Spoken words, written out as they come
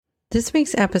This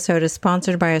week's episode is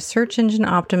sponsored by a search engine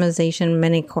optimization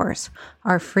mini course,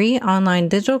 our free online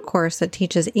digital course that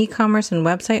teaches e-commerce and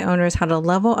website owners how to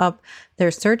level up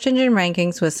their search engine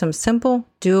rankings with some simple,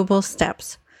 doable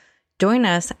steps. Join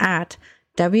us at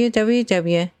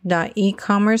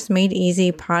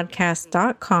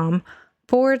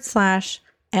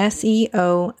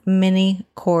www.ecommercemadeeasypodcast.com/SEO mini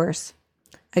course.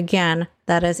 Again,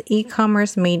 that is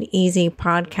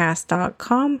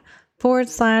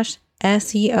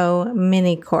ecommercemadeeasypodcast.com/SEO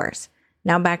mini course.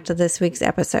 Now back to this week's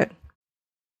episode.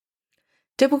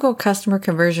 Typical customer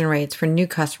conversion rates for new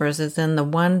customers is in the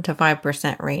 1 to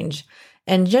 5% range,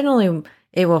 and generally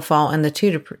it will fall in the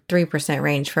 2 to 3%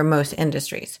 range for most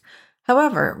industries.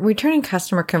 However, returning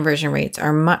customer conversion rates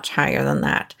are much higher than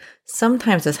that,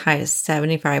 sometimes as high as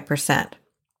 75%.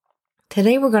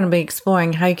 Today, we're going to be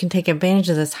exploring how you can take advantage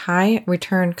of this high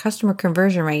return customer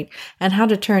conversion rate and how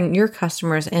to turn your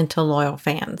customers into loyal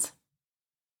fans.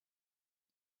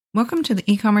 Welcome to the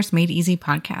E-commerce Made Easy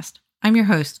podcast. I'm your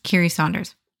host, Carrie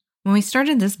Saunders. When we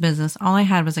started this business, all I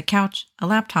had was a couch, a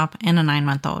laptop, and a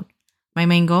 9-month-old. My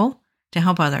main goal? To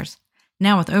help others.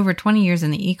 Now, with over 20 years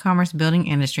in the e-commerce building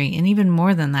industry and even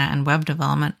more than that in web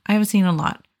development, I have seen a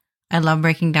lot. I love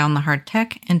breaking down the hard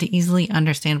tech into easily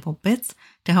understandable bits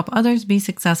to help others be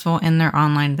successful in their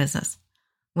online business.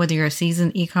 Whether you're a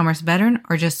seasoned e-commerce veteran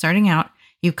or just starting out,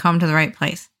 you've come to the right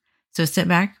place. So sit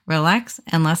back, relax,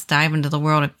 and let's dive into the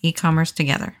world of e-commerce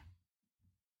together.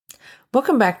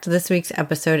 Welcome back to this week's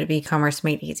episode of E-commerce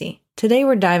Made Easy. Today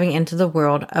we're diving into the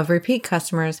world of repeat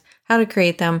customers, how to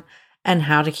create them, and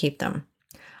how to keep them.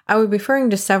 I will be referring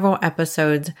to several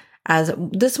episodes as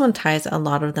this one ties a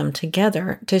lot of them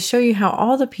together to show you how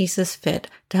all the pieces fit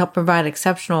to help provide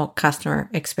exceptional customer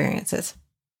experiences.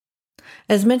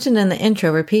 As mentioned in the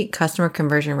intro, repeat customer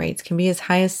conversion rates can be as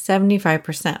high as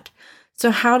 75%. So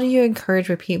how do you encourage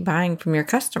repeat buying from your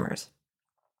customers?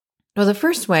 Well, the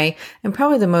first way, and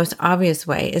probably the most obvious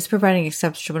way, is providing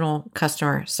exceptional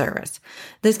customer service.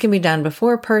 This can be done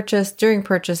before purchase, during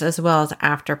purchase, as well as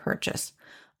after purchase.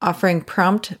 Offering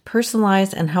prompt,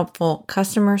 personalized, and helpful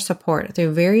customer support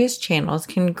through various channels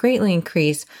can greatly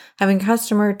increase having a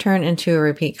customer turn into a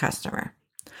repeat customer.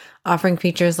 Offering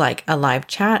features like a live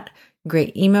chat,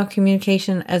 great email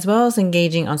communication, as well as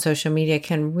engaging on social media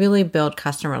can really build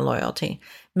customer loyalty.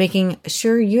 Making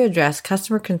sure you address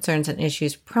customer concerns and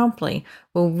issues promptly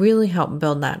will really help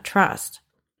build that trust.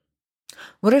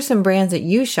 What are some brands that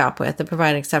you shop with that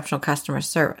provide exceptional customer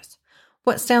service?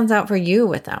 What stands out for you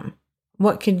with them?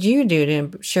 What could you do to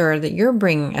ensure that you're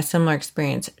bringing a similar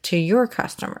experience to your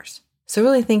customers? So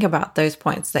really think about those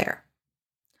points there.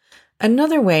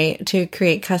 Another way to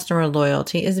create customer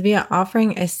loyalty is via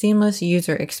offering a seamless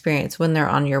user experience when they're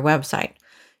on your website.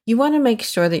 You want to make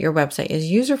sure that your website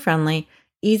is user-friendly,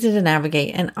 easy to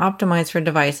navigate, and optimized for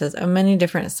devices of many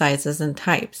different sizes and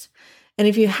types. And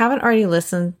if you haven't already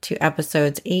listened to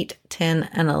episodes 8, 10,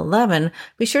 and 11,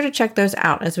 be sure to check those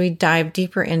out as we dive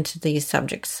deeper into these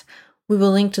subjects. We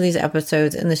will link to these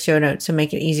episodes in the show notes to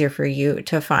make it easier for you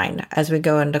to find as we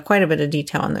go into quite a bit of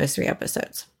detail on those 3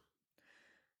 episodes.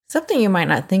 Something you might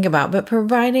not think about, but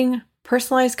providing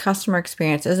personalized customer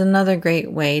experience is another great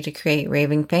way to create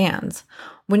raving fans.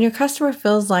 When your customer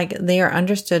feels like they are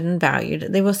understood and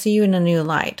valued, they will see you in a new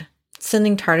light.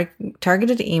 Sending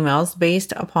targeted emails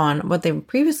based upon what they've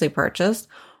previously purchased,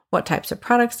 what types of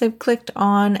products they've clicked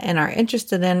on and are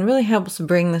interested in really helps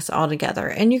bring this all together.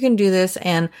 And you can do this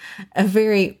in a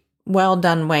very well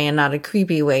done way and not a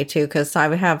creepy way too, because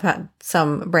I have had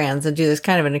some brands that do this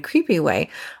kind of in a creepy way.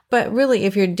 But really,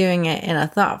 if you're doing it in a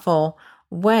thoughtful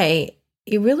way,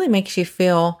 it really makes you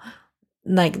feel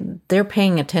like they're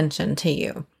paying attention to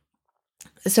you.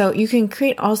 So you can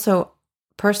create also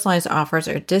personalized offers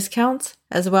or discounts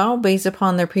as well based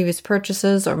upon their previous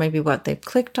purchases or maybe what they've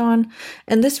clicked on.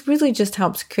 And this really just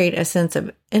helps create a sense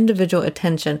of individual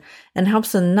attention and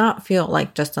helps them not feel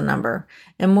like just a number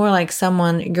and more like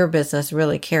someone your business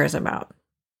really cares about.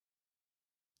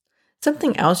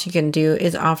 Something else you can do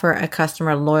is offer a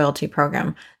customer loyalty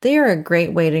program. They are a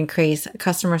great way to increase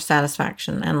customer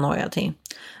satisfaction and loyalty.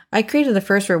 I created the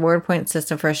first reward point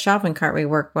system for a shopping cart we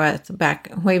worked with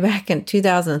way back in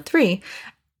 2003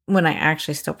 when I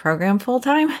actually still programmed full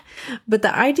time. But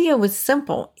the idea was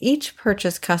simple. Each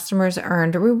purchase customers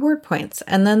earned reward points,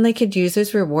 and then they could use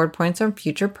those reward points on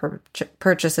future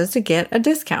purchases to get a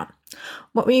discount.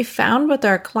 What we found with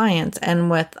our clients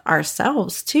and with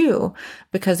ourselves too,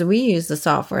 because we use the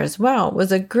software as well,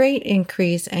 was a great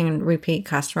increase in repeat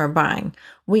customer buying.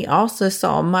 We also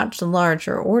saw much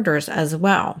larger orders as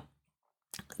well.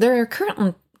 There are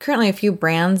currently a few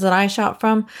brands that I shop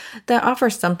from that offer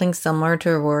something similar to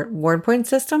a reward point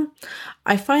system.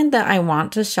 I find that I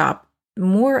want to shop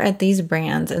more at these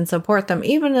brands and support them,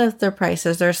 even if their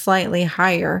prices are slightly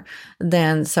higher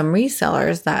than some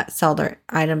resellers that sell their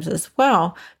items as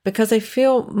well, because I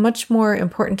feel much more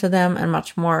important to them and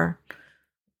much more,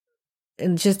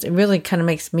 it really kind of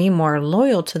makes me more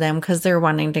loyal to them because they're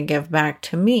wanting to give back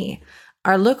to me.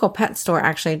 Our local pet store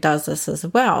actually does this as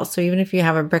well. So even if you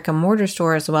have a brick and mortar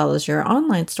store as well as your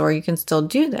online store, you can still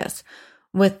do this.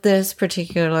 With this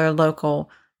particular local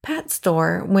pet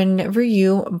store, whenever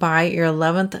you buy your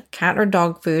 11th cat or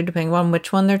dog food, depending on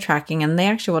which one they're tracking, and they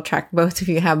actually will track both if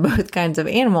you have both kinds of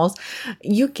animals,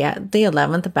 you get the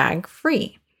 11th bag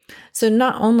free. So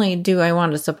not only do I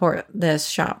want to support this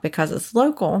shop because it's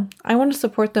local, I want to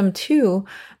support them too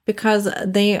because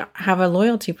they have a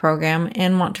loyalty program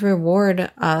and want to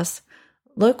reward us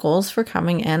locals for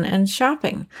coming in and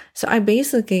shopping. So I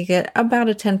basically get about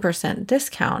a 10%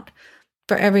 discount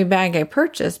for every bag I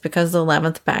purchase because the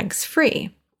 11th bag's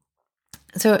free.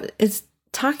 So it's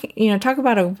talk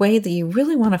about a way that you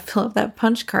really want to fill up that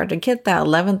punch card to get that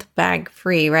 11th bag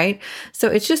free, right? So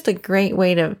it's just a great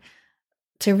way to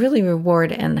really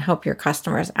reward and help your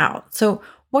customers out. So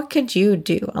what could you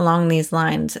do along these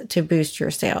lines to boost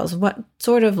your sales? What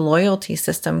sort of loyalty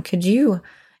system could you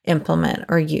implement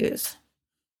or use?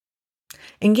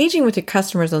 Engaging with your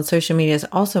customers on social media is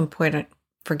also important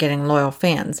for getting loyal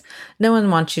fans. No one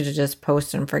wants you to just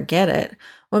post and forget it.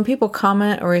 When people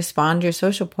comment or respond to your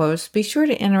social posts, be sure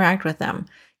to interact with them.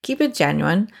 Keep it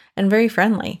genuine and very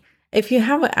friendly. If you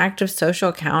have an active social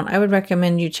account, I would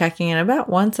recommend you checking it about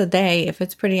once a day if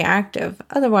it's pretty active.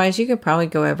 Otherwise, you could probably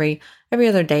go every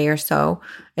other day or so,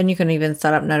 and you can even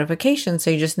set up notifications so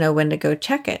you just know when to go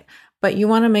check it. But you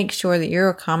want to make sure that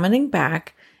you're commenting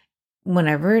back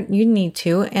whenever you need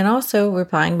to, and also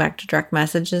replying back to direct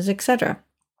messages, etc.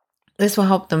 This will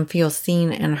help them feel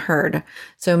seen and heard.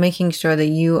 So making sure that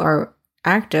you are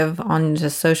active on the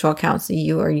social accounts that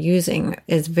you are using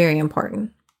is very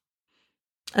important.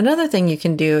 Another thing you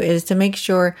can do is to make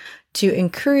sure to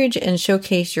encourage and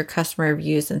showcase your customer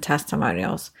reviews and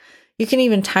testimonials. You can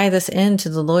even tie this into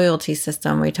the loyalty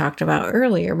system we talked about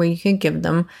earlier, where you can give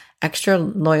them extra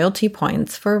loyalty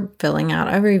points for filling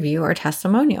out a review or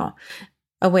testimonial.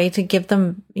 A way to give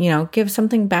them, give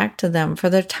something back to them for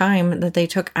the time that they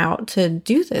took out to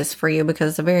do this for you,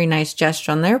 because it's a very nice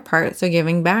gesture on their part. So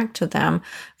giving back to them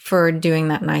for doing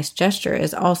that nice gesture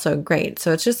is also great.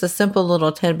 So it's just a simple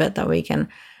little tidbit that we can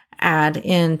add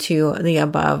into the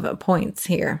above points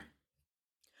here.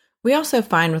 We also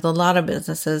find with a lot of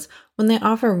businesses, when they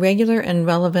offer regular and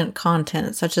relevant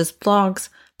content, such as blogs,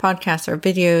 podcasts, or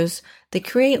videos, they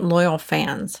create loyal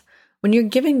fans. When you're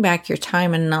giving back your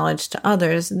time and knowledge to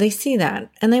others, they see that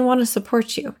and they want to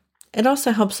support you. It also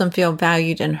helps them feel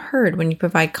valued and heard when you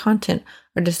provide content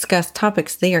or discuss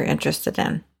topics they are interested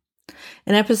in.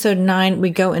 In episode 9,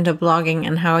 we go into blogging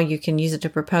and how you can use it to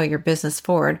propel your business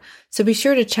forward. So be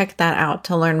sure to check that out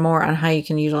to learn more on how you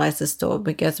can utilize this tool,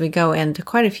 because we go into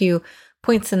quite a few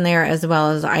points in there, as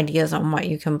well as ideas on what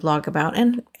you can blog about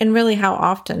and really how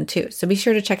often too. So be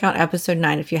sure to check out episode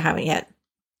 9 if you haven't yet.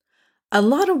 A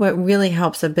lot of what really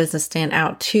helps a business stand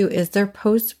out too is their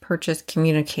post-purchase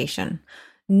communication.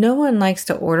 No one likes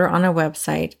to order on a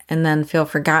website and then feel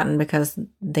forgotten because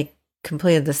they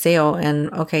completed the sale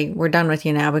and okay, we're done with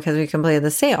you now because we completed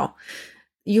the sale.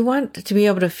 You want to be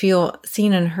able to feel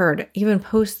seen and heard even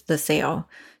post the sale.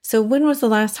 So when was the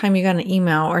last time you got an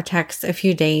email or text a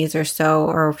few days or so,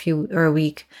 or a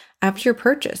week after your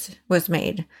purchase was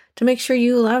made to make sure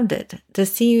you loved it, to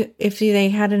see if they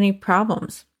had any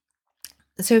problems?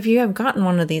 So if you have gotten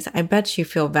one of these, I bet you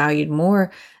feel valued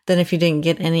more than if you didn't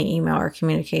get any email or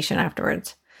communication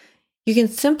afterwards. You can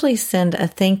simply send a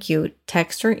thank you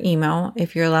text or email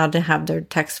if you're allowed to have their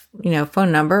text,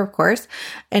 phone number, of course,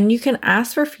 and you can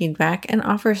ask for feedback and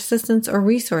offer assistance or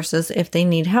resources if they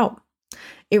need help.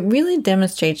 It really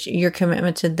demonstrates your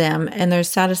commitment to them and their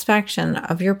satisfaction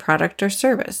of your product or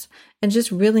service, and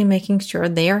just really making sure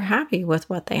they are happy with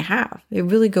what they have. It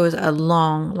really goes a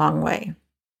long, long way.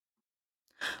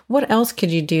 What else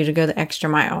could you do to go the extra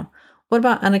mile? What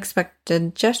about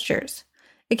unexpected gestures?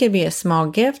 It could be a small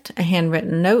gift, a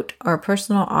handwritten note, or a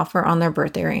personal offer on their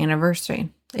birthday or anniversary.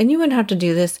 And you wouldn't have to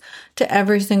do this to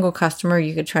every single customer.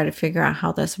 You could try to figure out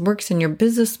how this works in your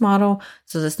business model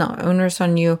so there's not onerous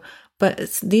on you.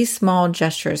 But these small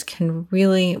gestures can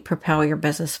really propel your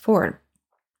business forward.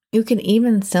 You can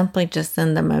even simply just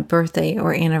send them a birthday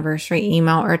or anniversary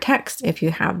email or text if you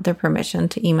have their permission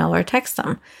to email or text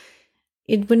them.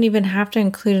 It wouldn't even have to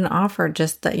include an offer,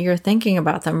 just that you're thinking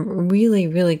about them really,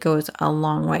 really goes a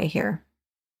long way here.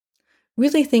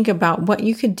 really think about what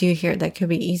you could do here that could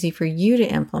be easy for you to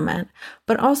implement,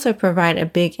 but also provide a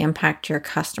big impact to your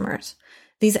customers.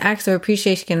 These acts of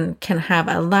appreciation can have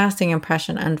a lasting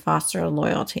impression and foster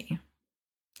loyalty.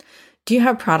 Do you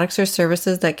have products or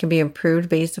services that can be improved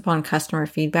based upon customer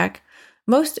feedback?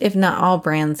 Most, if not all,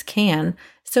 brands can,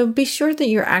 so be sure that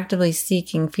you're actively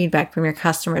seeking feedback from your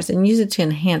customers and use it to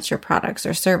enhance your products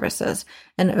or services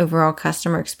and overall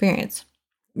customer experience.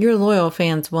 Your loyal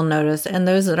fans will notice, and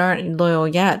those that aren't loyal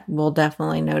yet will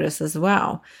definitely notice as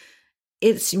well.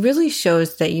 It really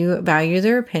shows that you value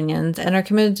their opinions and are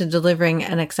committed to delivering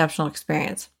an exceptional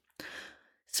experience.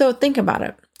 So think about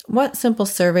it. What simple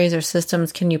surveys or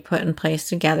systems can you put in place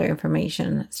to gather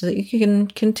information so that you can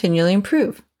continually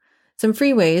improve? Some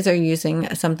free ways are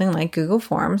using something like Google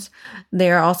Forms.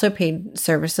 There are also paid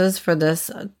services for this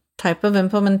type of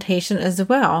implementation as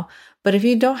well. But if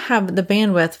you don't have the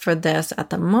bandwidth for this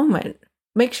at the moment,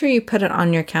 make sure you put it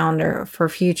on your calendar for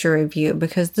future review,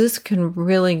 because this can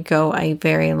really go a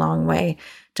very long way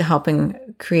to helping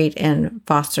create and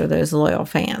foster those loyal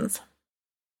fans.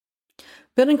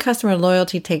 Building customer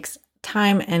loyalty takes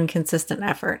time and consistent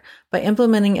effort. By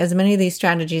implementing as many of these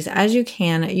strategies as you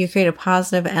can, you create a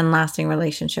positive and lasting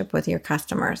relationship with your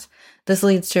customers. This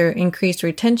leads to increased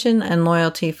retention and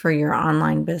loyalty for your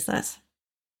online business.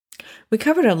 We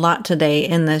covered a lot today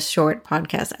in this short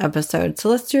podcast episode, so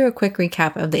let's do a quick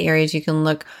recap of the areas you can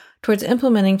look towards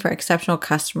implementing for exceptional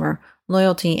customer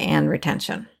loyalty and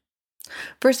retention.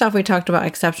 First off, we talked about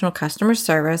exceptional customer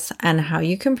service and how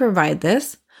you can provide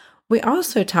this. We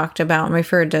also talked about and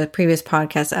referred to previous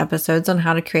podcast episodes on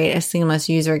how to create a seamless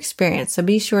user experience, so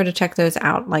be sure to check those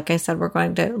out. Like I said, we're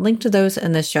going to link to those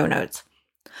in the show notes.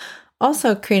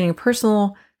 Also, creating a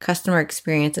personal customer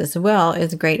experience as well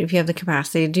is great if you have the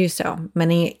capacity to do so.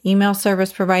 Many email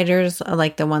service providers,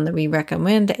 like the one that we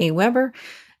recommend, Aweber,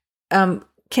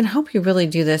 can help you really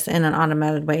do this in an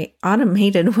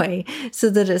automated way so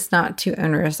that it's not too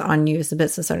onerous on you as a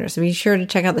business owner. So be sure to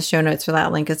check out the show notes for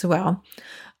that link as well.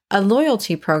 A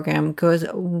loyalty program goes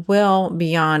well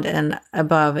beyond and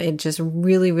above. It just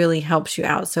really, really helps you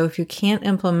out. So if you can't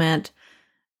implement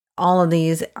all of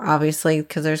these, obviously,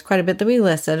 because there's quite a bit that we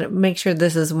listed, make sure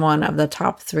this is one of the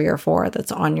top 3 or 4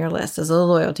 that's on your list as a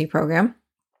loyalty program.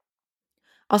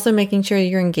 Also, making sure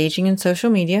you're engaging in social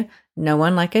media. No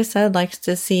one, like I said, likes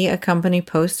to see a company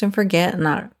post and forget and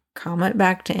not comment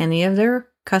back to any of their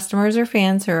customers or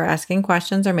fans who are asking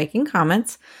questions or making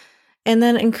comments. And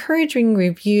then encouraging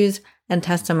reviews and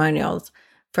testimonials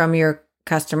from your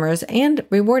customers and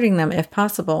rewarding them if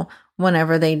possible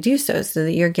whenever they do so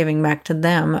that you're giving back to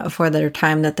them for their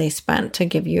time that they spent to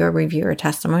give you a review or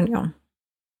testimonial.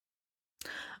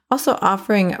 Also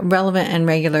offering relevant and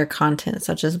regular content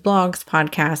such as blogs,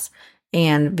 podcasts,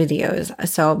 and videos.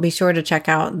 So be sure to check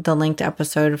out the linked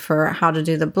episode for how to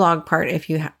do the blog part if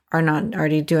you are not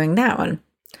already doing that one.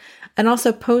 And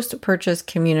also post-purchase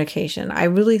communication. I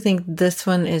really think this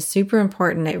one is super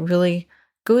important. It really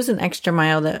goes an extra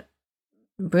mile that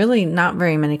really not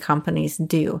very many companies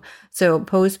do. So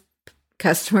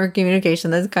post-customer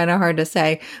communication, that's kind of hard to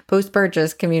say.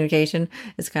 Post-purchase communication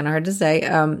is kind of hard to say.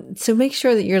 So make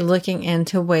sure that you're looking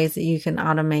into ways that you can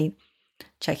automate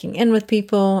checking in with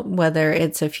people, whether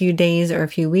it's a few days or a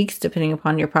few weeks, depending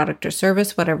upon your product or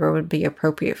service, whatever would be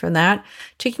appropriate for that,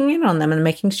 checking in on them and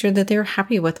making sure that they're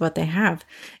happy with what they have.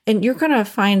 And you're going to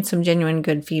find some genuine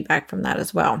good feedback from that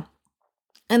as well.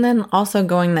 And then also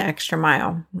going the extra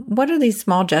mile. What are these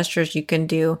small gestures you can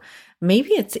do?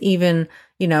 Maybe it's even,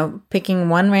 picking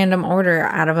one random order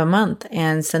out of a month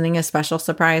and sending a special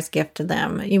surprise gift to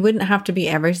them. You wouldn't have to be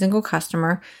every single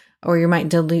customer, or you might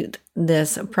dilute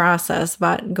this process,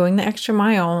 but going the extra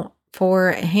mile for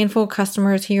a handful of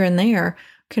customers here and there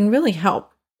can really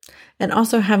help. And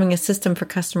also having a system for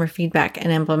customer feedback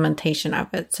and implementation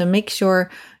of it. So make sure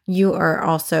you are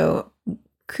also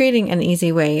creating an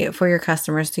easy way for your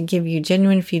customers to give you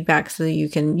genuine feedback so that you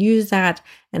can use that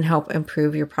and help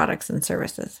improve your products and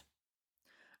services.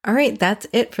 All right, that's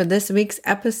it for this week's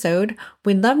episode.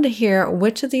 We'd love to hear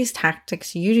which of these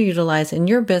tactics you utilize in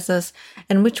your business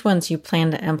and which ones you plan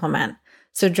to implement.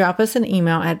 So drop us an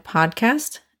email at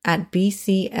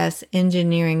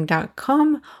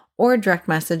podcast@bcsengineering.com or direct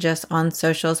message us on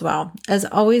social as well. As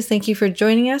always, thank you for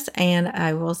joining us, and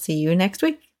I will see you next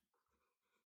week.